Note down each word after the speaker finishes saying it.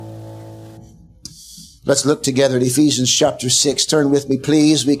Let's look together at Ephesians chapter 6. Turn with me,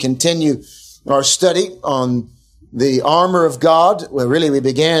 please. We continue our study on the armor of God. Well, really, we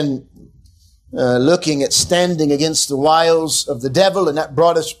began looking at standing against the wiles of the devil, and that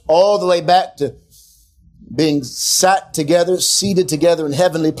brought us all the way back to being seated together in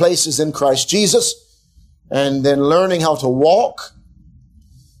heavenly places in Christ Jesus, and then learning how to walk,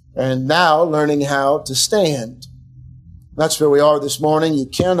 and now learning how to stand. That's where we are this morning. You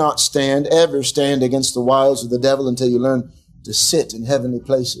cannot ever stand against the wiles of the devil until you learn to sit in heavenly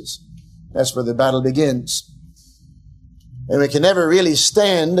places. That's where the battle begins. And we can never really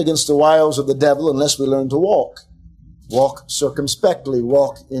stand against the wiles of the devil unless we learn to walk. Walk circumspectly,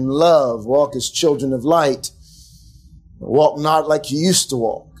 walk in love, walk as children of light. Walk not like you used to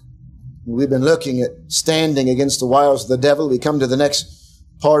walk. We've been looking at standing against the wiles of the devil. We come to the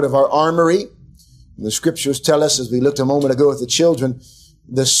next part of our armory. The scriptures tell us, as we looked a moment ago with the children,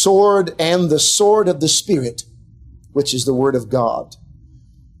 the sword and the sword of the Spirit, which is the Word of God.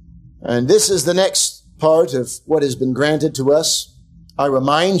 And this is the next part of what has been granted to us. I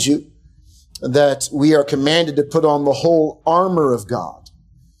remind you that we are commanded to put on the whole armor of God.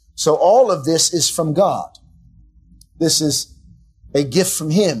 So all of this is from God. This is a gift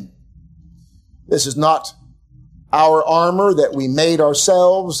from Him. This is not our armor that we made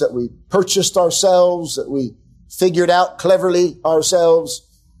ourselves, that we purchased ourselves, that we figured out cleverly ourselves.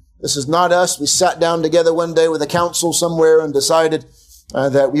 This is not us. We sat down together one day with a council somewhere and decided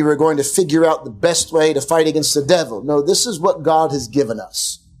that we were going to figure out the best way to fight against the devil. No, this is what God has given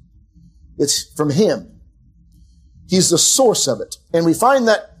us. It's from Him. He's the source of it. And we find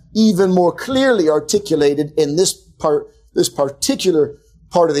that even more clearly articulated in this particular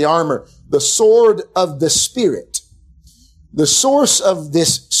part of the armor, the sword of the Spirit. The source of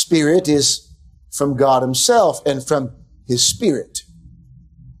this Spirit is from God Himself and from His Spirit.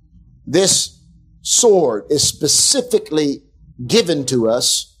 This sword is specifically given to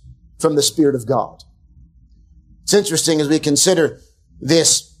us from the Spirit of God. It's interesting as we consider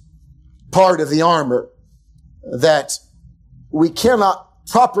this part of the armor that we cannot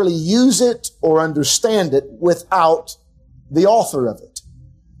properly use it or understand it without the author of it,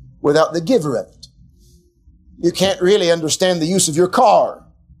 without the giver of it. You can't really understand the use of your car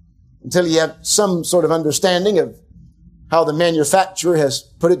until you have some sort of understanding of how the manufacturer has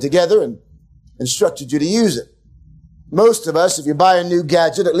put it together and instructed you to use it. Most of us, if you buy a new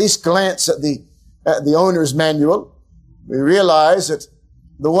gadget, at least glance at the owner's manual. We realize that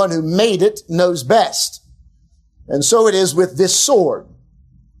the one who made it knows best. And so it is with this sword,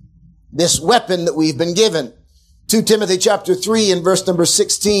 this weapon that we've been given. 2 Timothy chapter 3 and verse number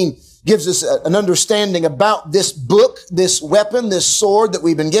 16 gives us an understanding about this book, this weapon, this sword that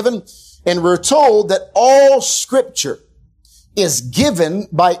we've been given. And we're told that all Scripture is given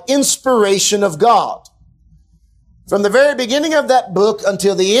by inspiration of God. From the very beginning of that book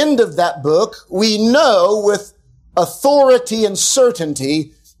until the end of that book, we know with authority and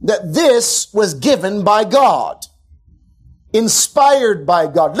certainty that this was given by God, inspired by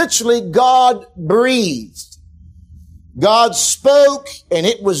God. Literally, God breathed. God spoke, and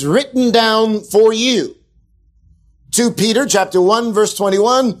it was written down for you. 2 Peter chapter 1 verse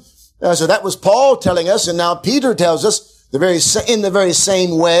 21. So that was Paul telling us, and now Peter tells us in the very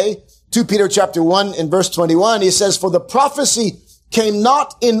same way. 2 Peter chapter 1 in verse 21, he says, "For the prophecy came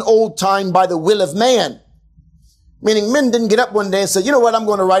not in old time by the will of man." Meaning men didn't get up one day and say, you know what, I'm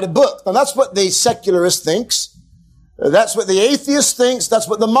going to write a book. Now that's what the secularist thinks. That's what the atheist thinks. That's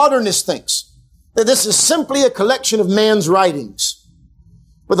what the modernist thinks. That this is simply a collection of man's writings.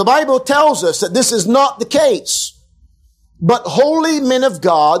 But the Bible tells us that this is not the case. But holy men of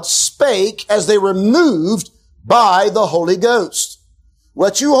God spake as they were moved by the Holy Ghost.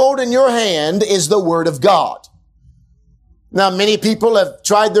 What you hold in your hand is the Word of God. Now, many people have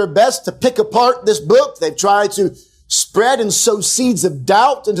tried their best to pick apart this book. They've tried to spread and sow seeds of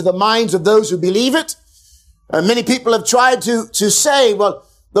doubt into the minds of those who believe it. Many people have tried to say, well,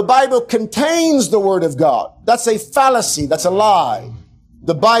 the Bible contains the Word of God. That's a fallacy. That's a lie.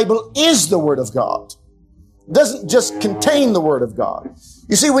 The Bible is the Word of God. It doesn't just contain the Word of God.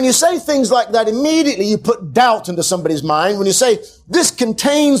 You see, when you say things like that, immediately you put doubt into somebody's mind. When you say, this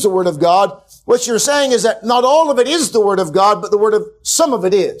contains the Word of God, what you're saying is that not all of it is the Word of God, but some of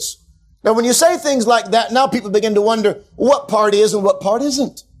it is. Now, when you say things like that, now people begin to wonder what part is and what part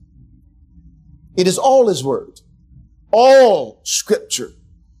isn't. It is all His Word. All Scripture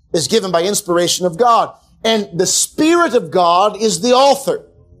is given by inspiration of God. And the Spirit of God is the author.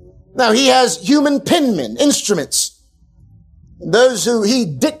 Now, He has human penmen, instruments. Those who He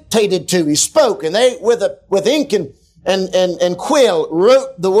dictated to, He spoke, and they, with ink and quill,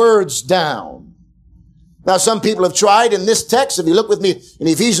 wrote the words down. Now, some people have tried in this text, if you look with me in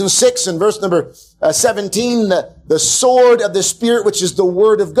Ephesians 6 and verse number 17, the sword of the Spirit, which is the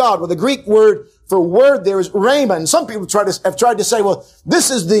word of God. Well, the Greek word for word there is rhema. And some people have tried to say, well,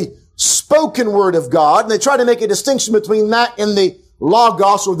 this is the spoken word of God. And they try to make a distinction between that and the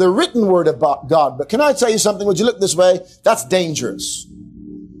logos, or the written word of God. But can I tell you something? Would you look this way? That's dangerous.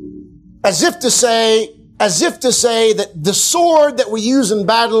 As if to say that the sword that we use in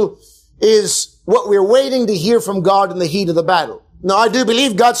battle is what we're waiting to hear from God in the heat of the battle. Now, I do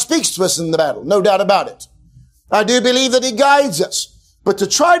believe God speaks to us in the battle. No doubt about it. I do believe that He guides us. But to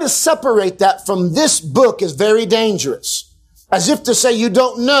try to separate that from this book is very dangerous. As if to say you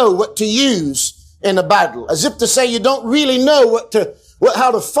don't know what to use in a battle. As if to say you don't really know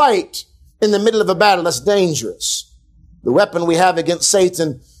how to fight in the middle of a battle. That's dangerous. The weapon we have against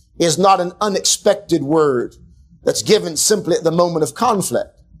Satan is not an unexpected word that's given simply at the moment of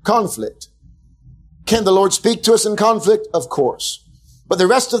conflict. Can the Lord speak to us in conflict? Of course. But the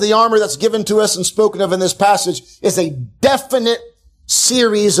rest of the armor that's given to us and spoken of in this passage is a definite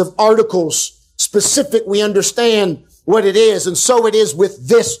series of articles, specific. We understand what it is, and so it is with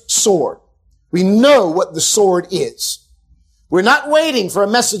this sword. We know what the sword is. We're not waiting for a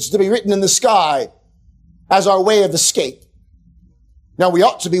message to be written in the sky as our way of escape. Now, we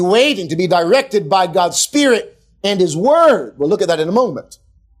ought to be waiting to be directed by God's Spirit and His Word. We'll look at that in a moment.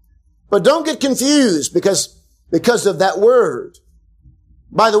 But don't get confused because of that word.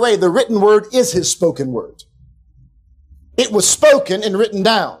 By the way, the written word is His spoken word. It was spoken and written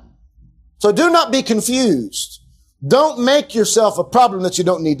down. So do not be confused. Don't make yourself a problem that you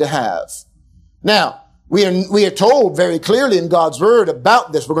don't need to have. Now, we are told very clearly in God's word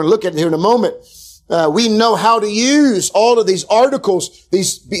about this. We're going to look at it here in a moment. We know how to use all of these articles,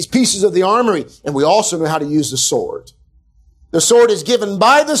 these pieces of the armory, and we also know how to use the sword. The sword is given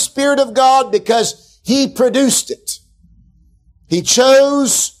by the Spirit of God because He produced it. He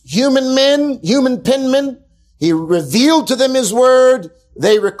chose human men, human penmen. He revealed to them His word.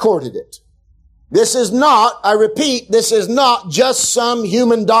 They recorded it. This is not, I repeat, this is not just some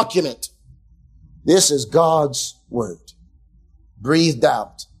human document. This is God's word, breathed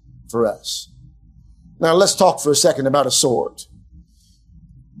out for us. Now let's talk for a second about a sword.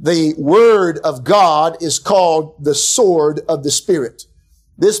 The Word of God is called the sword of the Spirit.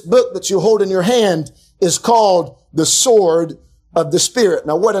 This book that you hold in your hand is called the sword of the Spirit.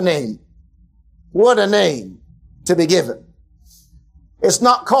 Now what a name. What a name to be given. It's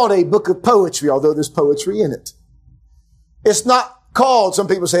not called a book of poetry, although there's poetry in it. It's not called, some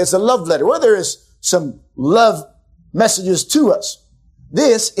people say it's a love letter. Well, there is some love messages to us.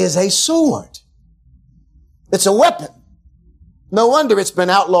 This is a sword. It's a weapon. No wonder it's been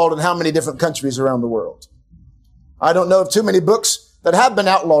outlawed in how many different countries around the world. I don't know of too many books that have been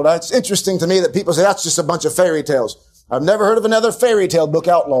outlawed. It's interesting to me that people say that's just a bunch of fairy tales. I've never heard of another fairy tale book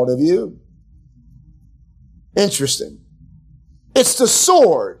outlawed, have you? Interesting. It's the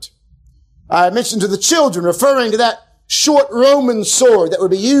sword. I mentioned to the children, referring to that short Roman sword that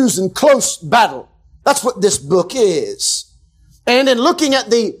would be used in close battle. That's what this book is. And in looking at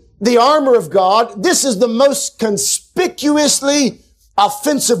the armor of God, this is the most conspicuously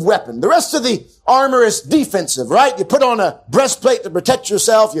offensive weapon. The rest of the armor is defensive, right? You put on a breastplate to protect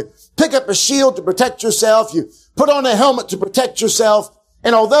yourself. You pick up a shield to protect yourself. You put on a helmet to protect yourself.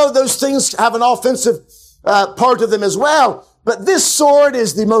 And although those things have an offensive part of them as well, but this sword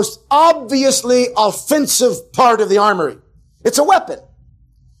is the most obviously offensive part of the armory. It's a weapon.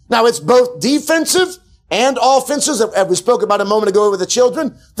 Now, it's both defensive and offensive, as we spoke about a moment ago with the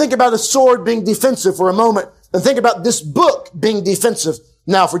children. Think about a sword being defensive for a moment, and think about this book being defensive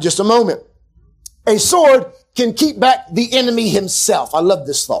now for just a moment. A sword can keep back the enemy himself. I love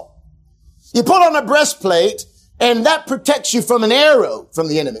this thought. You put on a breastplate, and that protects you from an arrow from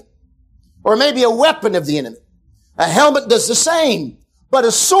the enemy, or maybe a weapon of the enemy. A helmet does the same, but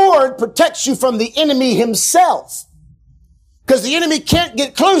a sword protects you from the enemy himself. Because the enemy can't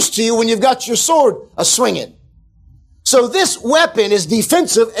get close to you when you've got your sword a-swinging. So this weapon is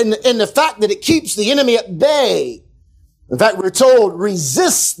defensive in the fact that it keeps the enemy at bay. In fact, we're told,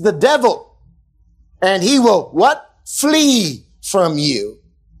 resist the devil, and he will, what? Flee from you.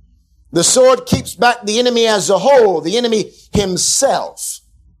 The sword keeps back the enemy as a whole, the enemy himself.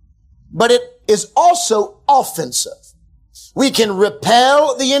 But it is also offensive. We can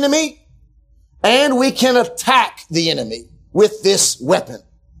repel the enemy, and we can attack the enemy with this weapon,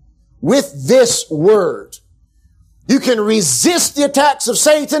 with this word. You can resist the attacks of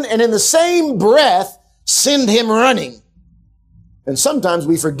Satan and in the same breath send him running. And sometimes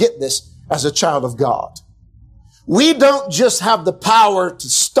we forget this as a child of God. We don't just have the power to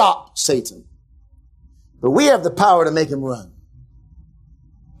stop Satan, but we have the power to make him run.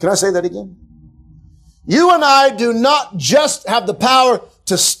 Can I say that again? You and I do not just have the power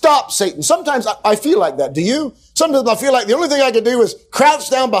to stop Satan. Sometimes I feel like that. Do you? Sometimes I feel like the only thing I can do is crouch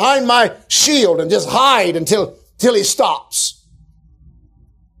down behind my shield and just hide until he stops.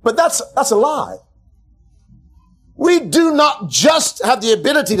 But that's a lie. We do not just have the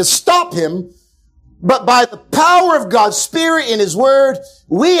ability to stop him, but by the power of God's Spirit in his word,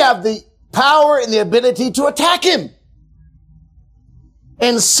 we have the power and the ability to attack him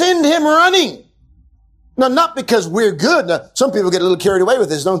and send him running. Now, not because we're good. Now, some people get a little carried away with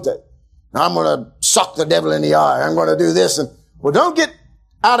this, don't they? Now, I'm going to suck the devil in the eye. I'm going to do this. Well, don't get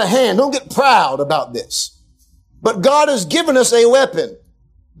out of hand. Don't get proud about this. But God has given us a weapon.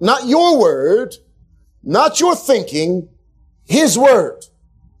 Not your word, not your thinking, his word.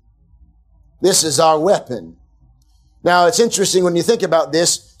 This is our weapon. Now, it's interesting when you think about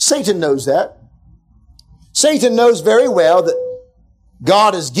this. Satan knows that. Satan knows very well that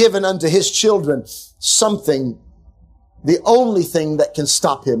God has given unto his children something, the only thing that can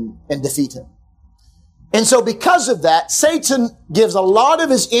stop him and defeat him. And so because of that, Satan gives a lot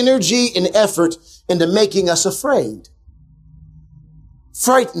of his energy and effort into making us afraid,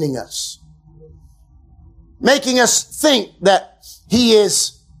 frightening us, making us think that he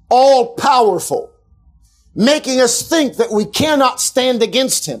is all powerful, making us think that we cannot stand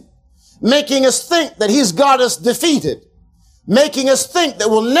against him, making us think that he's got us defeated, making us think that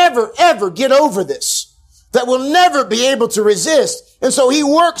we'll never, ever get over this, that we'll never be able to resist. And so he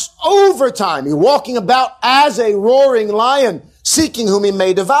works overtime. He's walking about as a roaring lion, seeking whom he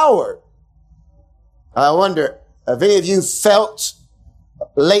may devour. I wonder, have any of you felt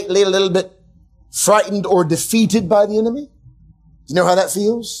lately a little bit frightened or defeated by the enemy? Do you know how that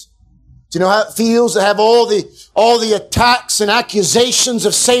feels? Do you know how it feels to have all the attacks and accusations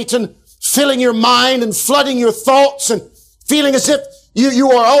of Satan filling your mind and flooding your thoughts and feeling as if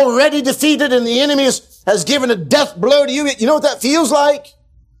you are already defeated and the enemy has given a death blow to you? You know what that feels like?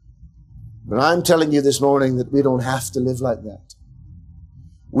 But I'm telling you this morning that we don't have to live like that.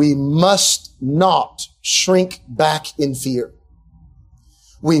 We must not shrink back in fear.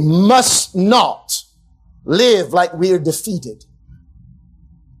 We must not live like we are defeated.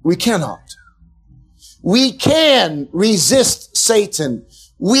 We cannot. We can resist Satan.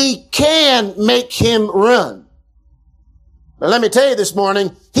 We can make him run. But let me tell you this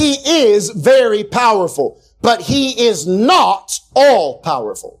morning, he is very powerful, but he is not all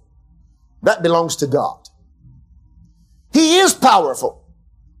powerful. That belongs to God. He is powerful,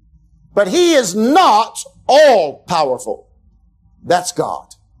 but he is not all powerful. That's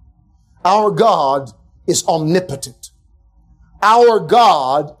God. Our God is omnipotent. Our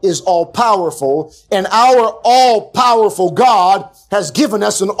God is all powerful, and our all powerful God has given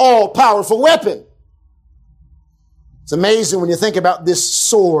us an all powerful weapon. It's amazing when you think about this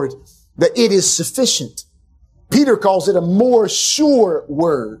sword that it is sufficient. Peter calls it a more sure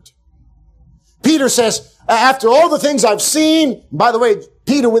word. Peter says, after all the things I've seen, by the way,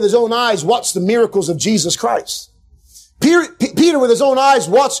 Peter with his own eyes watched the miracles of Jesus Christ. Peter with his own eyes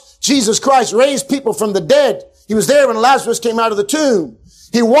watched Jesus Christ raise people from the dead. He was there when Lazarus came out of the tomb.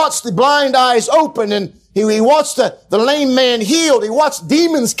 He watched the blind eyes open, and he watched the lame man healed. He watched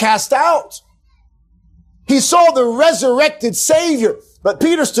demons cast out. He saw the resurrected Savior. But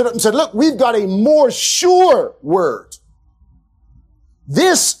Peter stood up and said, look, we've got a more sure word.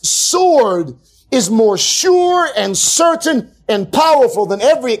 This sword is more sure and certain and powerful than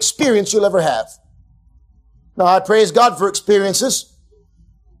every experience you'll ever have. Now, I praise God for experiences.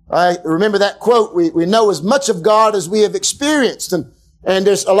 I remember that quote, we know as much of God as we have experienced. And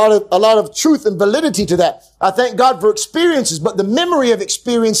there's a lot of truth and validity to that. I thank God for experiences, but the memory of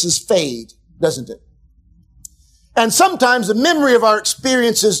experiences fade, doesn't it? And sometimes the memory of our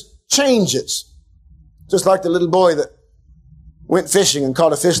experiences changes. Just like the little boy that went fishing and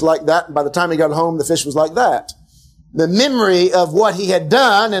caught a fish like that. And by the time he got home, the fish was like that. The memory of what he had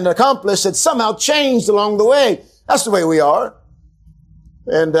done and accomplished had somehow changed along the way. That's the way we are.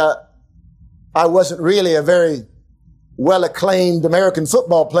 And I wasn't really a very well-acclaimed American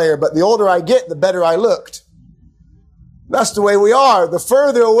football player, but the older I get, the better I looked. That's the way we are. The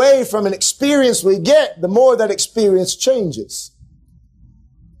further away from an experience we get, the more that experience changes.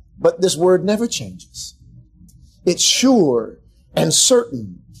 But this word never changes. It's sure and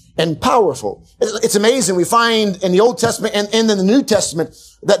certain and powerful. It's amazing. We find in the Old Testament and in the New Testament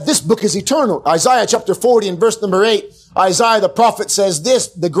that this book is eternal. Isaiah chapter 40 and verse number 8, Isaiah the prophet says this,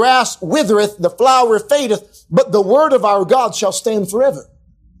 the grass withereth, the flower fadeth, but the word of our God shall stand forever.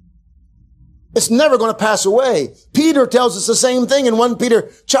 It's never going to pass away. Peter tells us the same thing in 1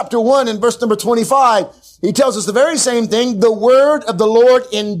 Peter chapter 1 and verse number 25. He tells us the very same thing. The word of the Lord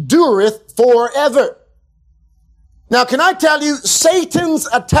endureth forever. Now, can I tell you, Satan's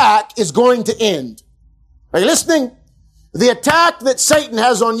attack is going to end. Are you listening? The attack that Satan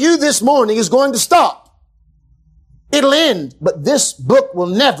has on you this morning is going to stop. It'll end, but this book will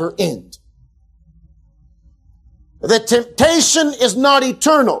never end. The temptation is not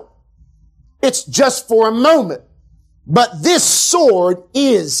eternal. It's just for a moment. But this sword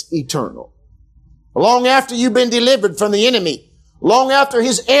is eternal. Long after you've been delivered from the enemy, long after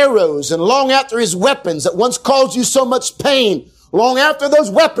his arrows and long after his weapons that once caused you so much pain, long after those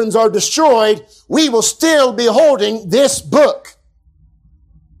weapons are destroyed, we will still be holding this book.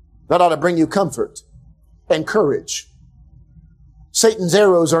 That ought to bring you comfort and courage. Satan's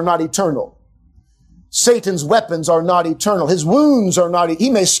arrows are not eternal. Satan's weapons are not eternal. His wounds are not, he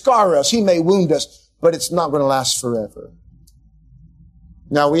may scar us, he may wound us, but it's not going to last forever.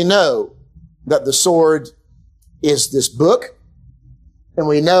 Now we know that the sword is this book, and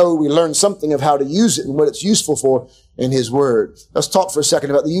we know we learn something of how to use it and what it's useful for in his word. Let's talk for a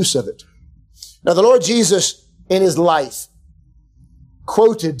second about the use of it. Now the Lord Jesus in his life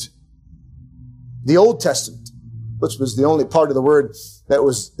quoted the Old Testament, which was the only part of the word that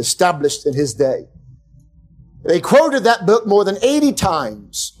was established in his day. They quoted that book more than 80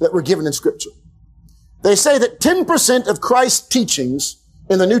 times that were given in Scripture. They say that 10% of Christ's teachings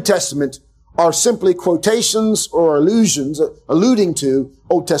in the New Testament are simply quotations or allusions, alluding to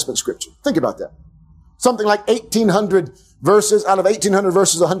Old Testament Scripture. Think about that. Something like 1,800 verses. Out of 1,800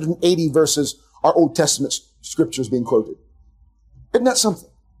 verses, 180 verses are Old Testament Scriptures being quoted. Isn't that something?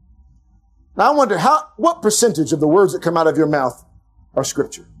 Now I wonder what percentage of the words that come out of your mouth are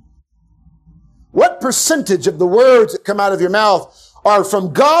Scripture? What percentage of the words that come out of your mouth are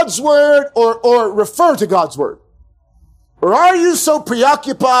from God's Word or refer to God's Word? Or are you so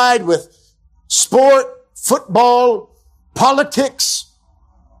preoccupied with sport, football, politics,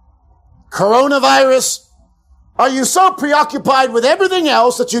 coronavirus? Are you so preoccupied with everything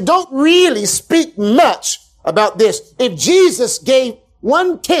else that you don't really speak much about this? If Jesus gave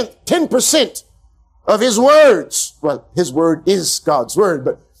 10% of his words, well, his word is God's word,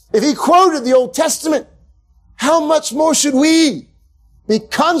 but if he quoted the Old Testament, how much more should we be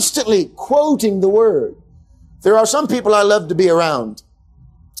constantly quoting the word? There are some people I love to be around.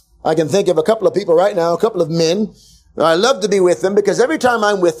 I can think of a couple of people right now, a couple of men. I love to be with them because every time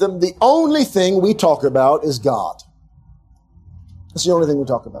I'm with them, the only thing we talk about is God. That's the only thing we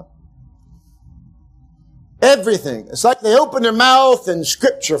talk about. Everything. It's like they open their mouth and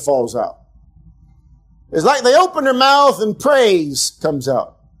Scripture falls out. It's like they open their mouth and praise comes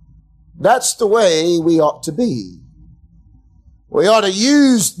out. That's the way we ought to be. We ought to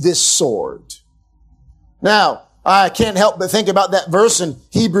use this sword. Now, I can't help but think about that verse in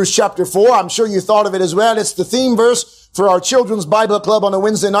Hebrews chapter 4. I'm sure you thought of it as well. It's the theme verse for our children's Bible club on a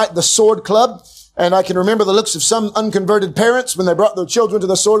Wednesday night, the Sword Club. And I can remember the looks of some unconverted parents when they brought their children to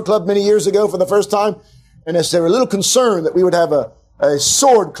the Sword Club many years ago for the first time. And as they were a little concerned that we would have a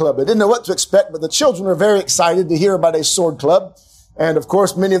sword club. They didn't know what to expect, but the children were very excited to hear about a sword club. And of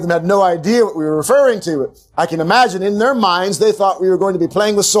course, many of them had no idea what we were referring to. I can imagine in their minds, they thought we were going to be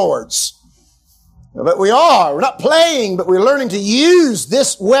playing with swords. But we are. We're not playing, but we're learning to use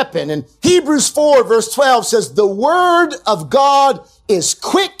this weapon. And Hebrews 4 verse 12 says, the word of God is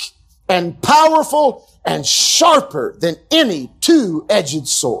quick and powerful and sharper than any two-edged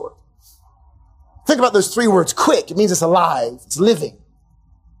sword. Think about those three words, quick. It means it's alive. It's living.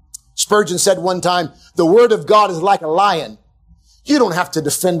 Spurgeon said one time, the word of God is like a lion. You don't have to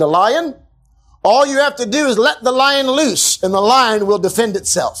defend a lion. All you have to do is let the lion loose and the lion will defend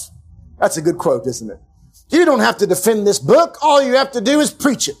itself. That's a good quote, isn't it? You don't have to defend this book. All you have to do is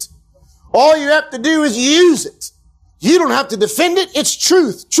preach it. All you have to do is use it. You don't have to defend it. It's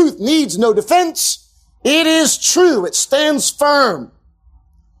truth. Truth needs no defense. It is true. It stands firm.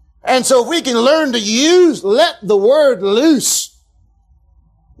 And so if we can learn to let the word loose,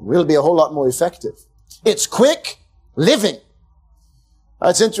 we'll be a whole lot more effective. It's quick living.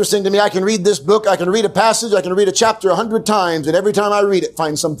 It's interesting to me. I can read this book. I can read a passage. I can read a chapter 100 times. And every time I read it,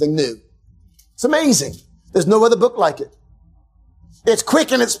 find something new. It's amazing. There's no other book like it. It's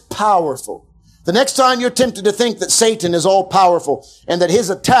quick and it's powerful. The next time you're tempted to think that Satan is all powerful and that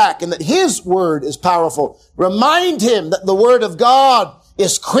his attack and that his word is powerful, remind him that the word of God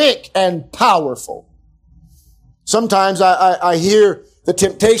is quick and powerful. Sometimes I hear the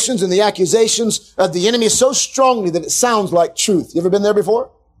temptations and the accusations of the enemy so strongly that it sounds like truth. You ever been there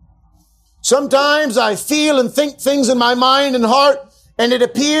before? Sometimes I feel and think things in my mind and heart, and it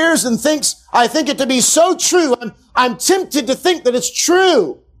appears and thinks, I think it to be so true. I'm tempted to think that it's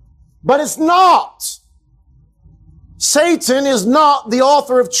true, but it's not. Satan is not the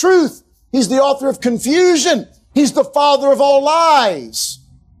author of truth. He's the author of confusion. He's the father of all lies.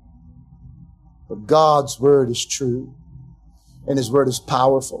 But God's word is true, and his word is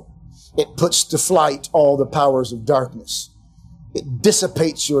powerful. It puts to flight all the powers of darkness. It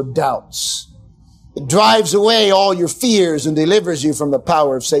dissipates your doubts. It drives away all your fears and delivers you from the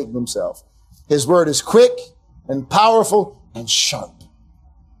power of Satan himself. His word is quick and powerful and sharp.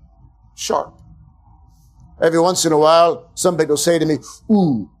 Sharp. Every once in a while, somebody will say to me,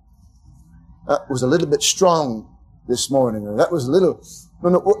 ooh, that was a little bit strong this morning, or that was a little...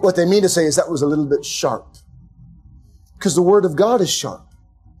 No, what they mean to say is that was a little bit sharp. Because the word of God is sharp.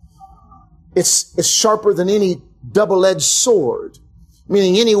 It's sharper than any double-edged sword.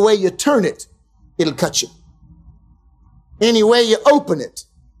 Meaning any way you turn it, it'll cut you. Any way you open it,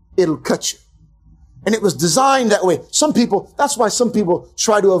 it'll cut you. And it was designed that way. That's why some people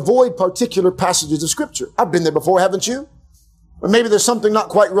try to avoid particular passages of Scripture. I've been there before, haven't you? Or maybe there's something not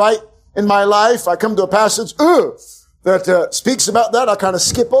quite right in my life. I come to a passage that speaks about that. I kind of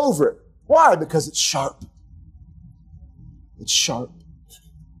skip over it. Why? Because it's sharp. It's sharp.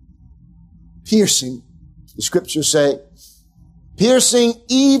 Piercing, the Scriptures say, piercing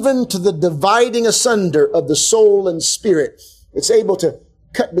even to the dividing asunder of the soul and spirit. It's able to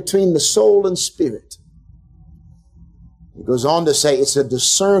cut between the soul and spirit. It goes on to say it's a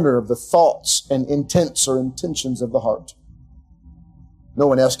discerner of the thoughts and intents or intentions of the heart. No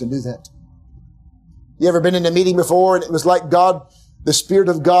one else can do that. You ever been in a meeting before and it was like God, the Spirit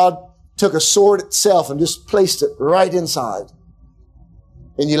of God, took a sword itself and just placed it right inside?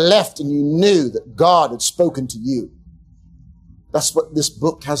 And you left and you knew that God had spoken to you. That's what this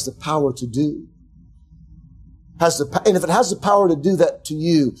book has the power to do. And if it has the power to do that to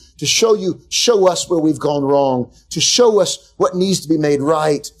you, to show us where we've gone wrong, to show us what needs to be made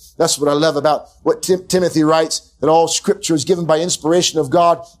right. That's what I love about what Timothy writes, that all Scripture is given by inspiration of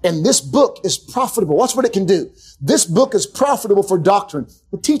God. And this book is profitable. Watch what it can do. This book is profitable for doctrine.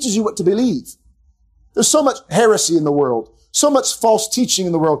 It teaches you what to believe. There's so much heresy in the world, so much false teaching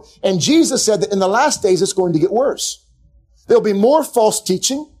in the world. And Jesus said that in the last days, it's going to get worse. There'll be more false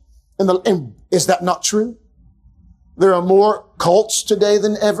teaching. And is that not true? There are more cults today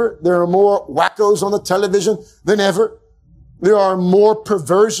than ever. There are more wackos on the television than ever. There are more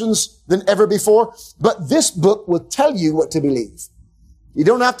perversions than ever before. But this book will tell you what to believe. You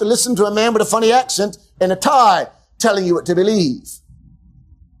don't have to listen to a man with a funny accent and a tie telling you what to believe.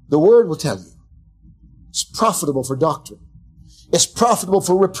 The Word will tell you. It's profitable for doctrine. It's profitable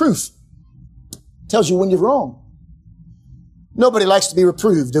for reproof. It tells you when you're wrong. Nobody likes to be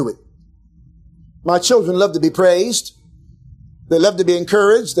reproved, do we? My children love to be praised. They love to be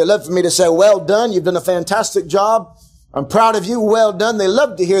encouraged. They love for me to say, well done. You've done a fantastic job. I'm proud of you. Well done. They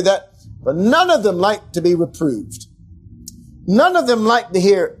love to hear that. But none of them like to be reproved. None of them like to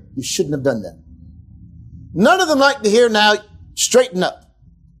hear, you shouldn't have done that. None of them like to hear, now, straighten up.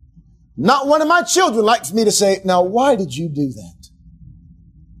 Not one of my children likes for me to say, now, why did you do that?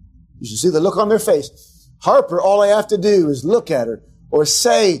 You should see the look on their face. Harper, all I have to do is look at her or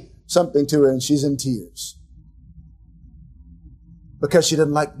say something to her and she's in tears. Because she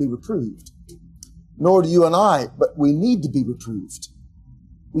doesn't like to be reproved. Nor do you and I, but we need to be reproved.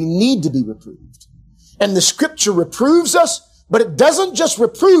 We need to be reproved. And the Scripture reproves us, but it doesn't just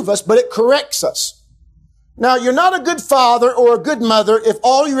reprove us, but it corrects us. Now, you're not a good father or a good mother if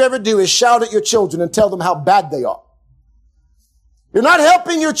all you ever do is shout at your children and tell them how bad they are. You're not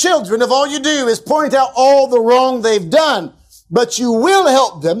helping your children if all you do is point out all the wrong they've done. But you will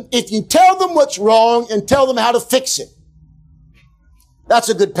help them if you tell them what's wrong and tell them how to fix it. That's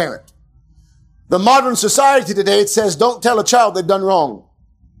a good parent. The modern society today, it says, don't tell a child they've done wrong.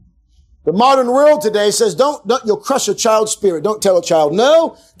 The modern world today says, you'll crush a child's spirit. Don't tell a child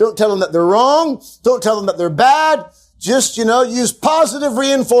no. Don't tell them that they're wrong. Don't tell them that they're bad. Just, use positive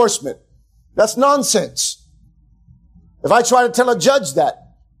reinforcement. That's nonsense. If I try to tell a judge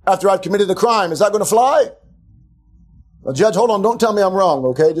that after I've committed a crime, is that going to fly? Well, Judge, hold on. Don't tell me I'm wrong,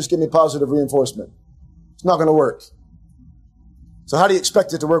 okay? Just give me positive reinforcement. It's not going to work. So how do you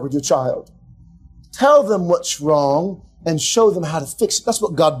expect it to work with your child? Tell them what's wrong and show them how to fix it. That's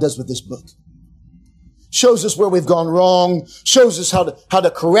what God does with this book. Shows us where we've gone wrong, shows us how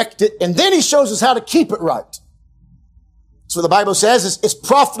to correct it, and then he shows us how to keep it right. That's what the Bible says. It's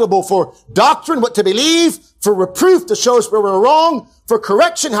profitable for doctrine, what to believe, for reproof, to show us where we're wrong, for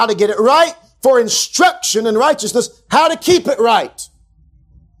correction, how to get it right, for instruction in righteousness, how to keep it right.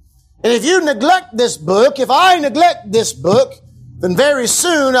 And if you neglect this book, if I neglect this book, then very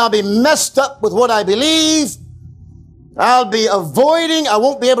soon I'll be messed up with what I believe. I'll be avoiding. I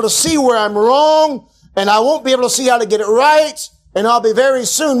won't be able to see where I'm wrong, and I won't be able to see how to get it right. And I'll be very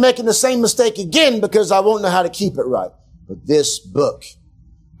soon making the same mistake again because I won't know how to keep it right. But this book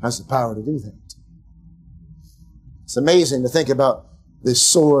has the power to do that. It's amazing to think about this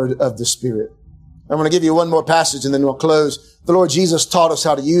sword of the Spirit. I'm going to give you one more passage and then we'll close. The Lord Jesus taught us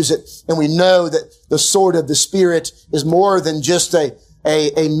how to use it, and we know that the sword of the Spirit is more than just a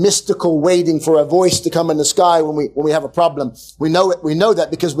mystical waiting for a voice to come in the sky when we have a problem. We know it. We know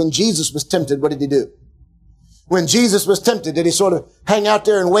that because when Jesus was tempted, what did he do? When Jesus was tempted, did he sort of hang out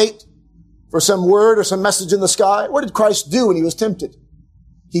there and wait for some word or some message in the sky? What did Christ do when he was tempted?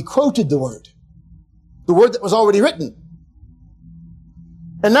 He quoted the word that was already written.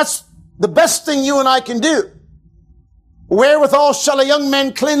 And that's the best thing you and I can do. Wherewithal shall a young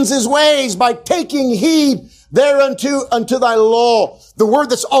man cleanse his ways? By taking heed thereunto, unto thy law. The word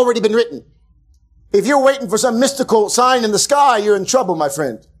that's already been written. If you're waiting for some mystical sign in the sky, you're in trouble, my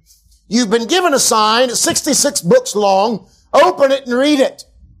friend. You've been given a sign, it's 66 books long. Open it and read it.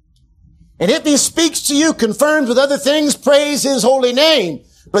 And if he speaks to you, confirms with other things, praise his holy name.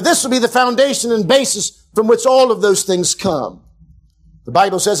 But this will be the foundation and basis from which all of those things come. The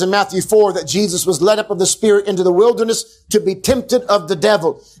Bible says in Matthew 4 that Jesus was led up of the Spirit into the wilderness to be tempted of the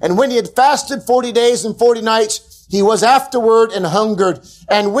devil. And when he had fasted 40 days and 40 nights, he was afterward and hungered.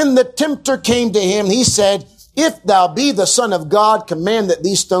 And when the tempter came to him, he said, if thou be the Son of God, command that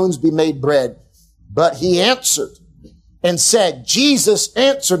these stones be made bread. But he answered and said, Jesus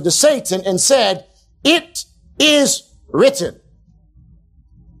answered to Satan and said, it is written,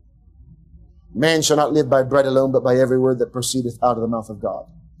 man shall not live by bread alone, but by every word that proceedeth out of the mouth of God.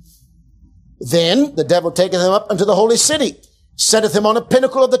 Then the devil taketh him up unto the holy city, setteth him on a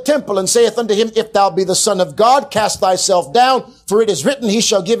pinnacle of the temple, and saith unto him, if thou be the Son of God, cast thyself down, for it is written, he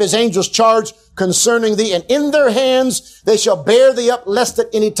shall give his angels charge concerning thee, and in their hands they shall bear thee up, lest at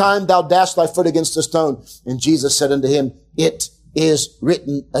any time thou dash thy foot against a stone. And Jesus said unto him, it is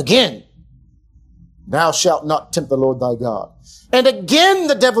written again, thou shalt not tempt the Lord thy God. And again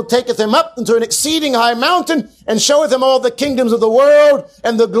the devil taketh him up into an exceeding high mountain, and showeth him all the kingdoms of the world,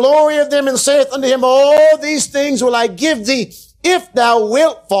 and the glory of them, and saith unto him, all these things will I give thee, if thou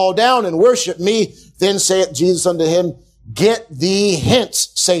wilt fall down and worship me. Then saith Jesus unto him, get thee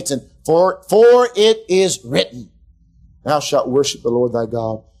hence, Satan, for it is written, thou shalt worship the Lord thy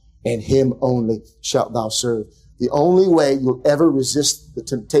God, and him only shalt thou serve. The only way you'll ever resist the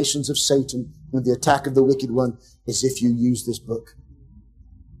temptations of Satan and the attack of the wicked one is if you use this book.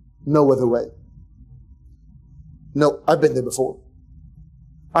 No other way. No, I've been there before.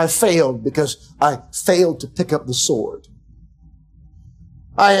 I failed because I failed to pick up the sword.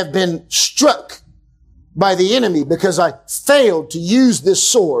 I have been struck by the enemy because I failed to use this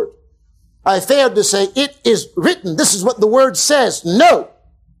sword. I failed to say, it is written. This is what the word says. No.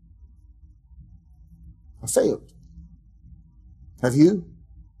 I failed. Have you?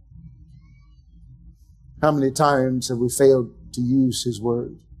 How many times have we failed to use his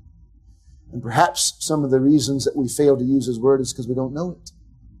word? And perhaps some of the reasons that we fail to use his word is because we don't know it.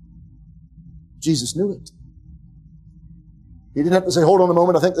 Jesus knew it. He didn't have to say, hold on a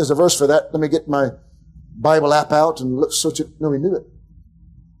moment, I think there's a verse for that. Let me get my Bible app out and look, search it. No, he knew it.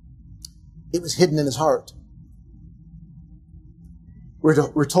 It was hidden in his heart.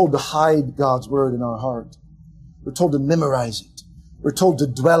 We're told to hide God's word in our heart. We're told to memorize it. We're told to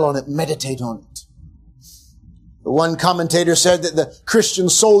dwell on it, meditate on it. The one commentator said that the Christian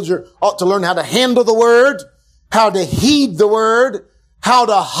soldier ought to learn how to handle the word, how to heed the word, how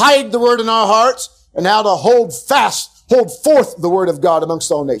to hide the word in our hearts, and how to hold forth the word of God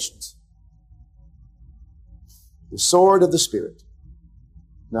amongst all nations. The sword of the Spirit.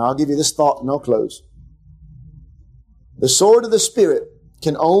 Now I'll give you this thought and I'll close. The sword of the Spirit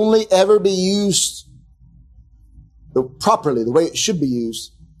can only ever be used properly, the way it should be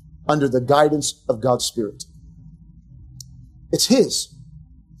used, under the guidance of God's Spirit. It's his.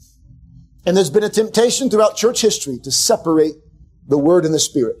 And there's been a temptation throughout church history to separate the Word and the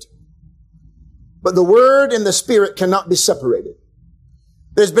Spirit. But the Word and the Spirit cannot be separated.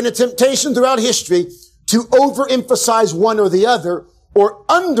 There's been a temptation throughout history to overemphasize one or the other, or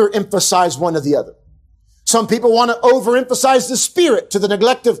underemphasize one or the other. Some people want to overemphasize the Spirit to the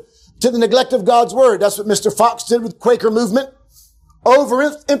neglect of God's Word. That's what Mr. Fox did with the Quaker movement.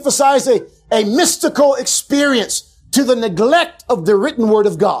 Overemphasize a mystical experience to the neglect of the written Word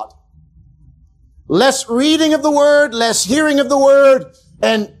of God. Less reading of the Word, less hearing of the Word,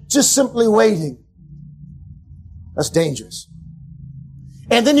 and just simply waiting. That's dangerous.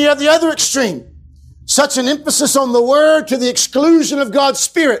 And then you have the other extreme. Such an emphasis on the Word to the exclusion of God's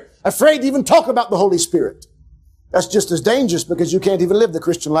Spirit. Afraid to even talk about the Holy Spirit. That's just as dangerous because you can't even live the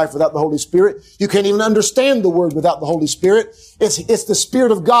Christian life without the Holy Spirit. You can't even understand the Word without the Holy Spirit. It's the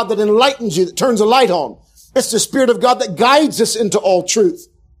Spirit of God that enlightens you, that turns a light on. It's the Spirit of God that guides us into all truth.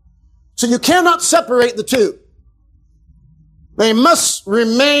 So you cannot separate the two. They must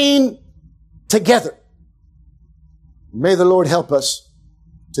remain together. May the Lord help us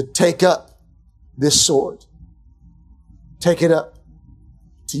to take up this sword. Take it up.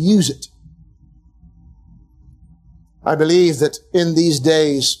 To use it. I believe that in these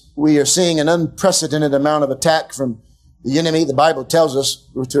days we are seeing an unprecedented amount of attack from the enemy. The Bible tells us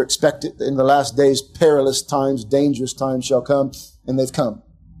we're to expect it. In the last days, perilous times, dangerous times shall come, and they've come.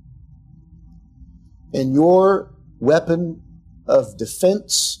 And your weapon of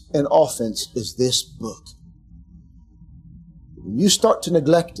defense and offense is this book. When you start to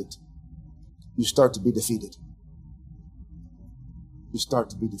neglect it, you start to be defeated. You start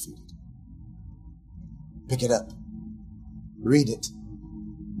to be defeated. Pick it up. Read it.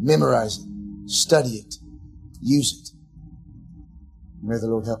 Memorize it. Study it. Use it. May the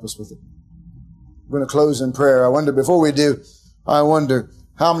Lord help us with it. We're going to close in prayer. Before we do, I wonder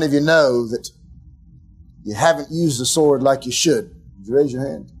how many of you know that you haven't used the sword like you should? Would you raise your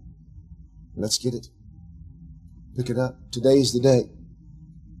hand? Let's get it. Pick it up. Today's the day.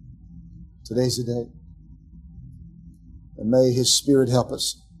 Today's the day. And may His Spirit help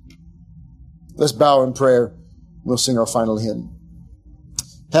us. Let's bow in prayer. We'll sing our final hymn.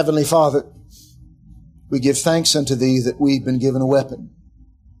 Heavenly Father, we give thanks unto Thee that we've been given a weapon.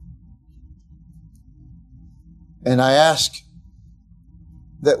 And I ask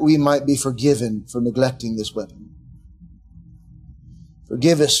that we might be forgiven for neglecting this weapon.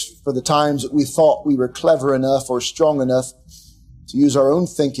 Forgive us for the times that we thought we were clever enough or strong enough to use our own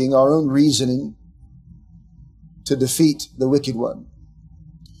thinking, our own reasoning, to defeat the wicked one.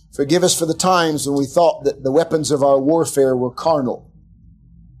 Forgive us for the times when we thought that the weapons of our warfare were carnal.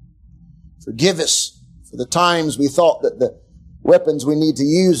 Forgive us for the times we thought that the weapons we need to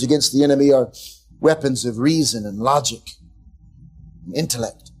use against the enemy are weapons of reason and logic and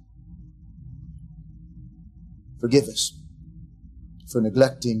intellect. Forgive us for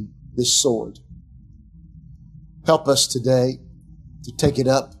neglecting this sword. Help us today to take it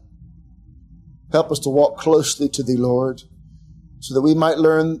up. Help us to walk closely to Thee, Lord, so that we might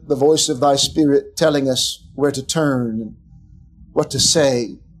learn the voice of Thy Spirit telling us where to turn and what to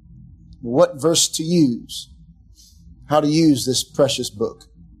say, what verse to use, how to use this precious book.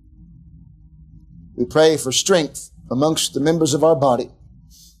 We pray for strength amongst the members of our body.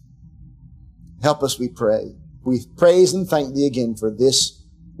 Help us, we pray. We praise and thank Thee again for this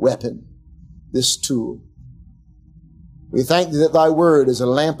weapon, this tool. We thank Thee that Thy word is a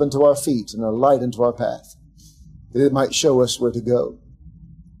lamp unto our feet and a light unto our path, that it might show us where to go,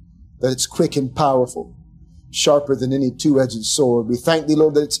 that it's quick and powerful, sharper than any two-edged sword. We thank Thee,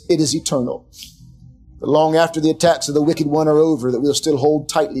 Lord, that it is eternal, that long after the attacks of the wicked one are over, that we'll still hold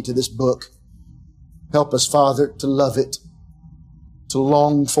tightly to this book. Help us, Father, to love it, to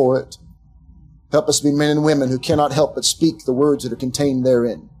long for it. Help us be men and women who cannot help but speak the words that are contained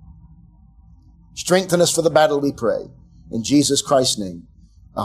therein. Strengthen us for the battle, we pray. In Jesus Christ's name,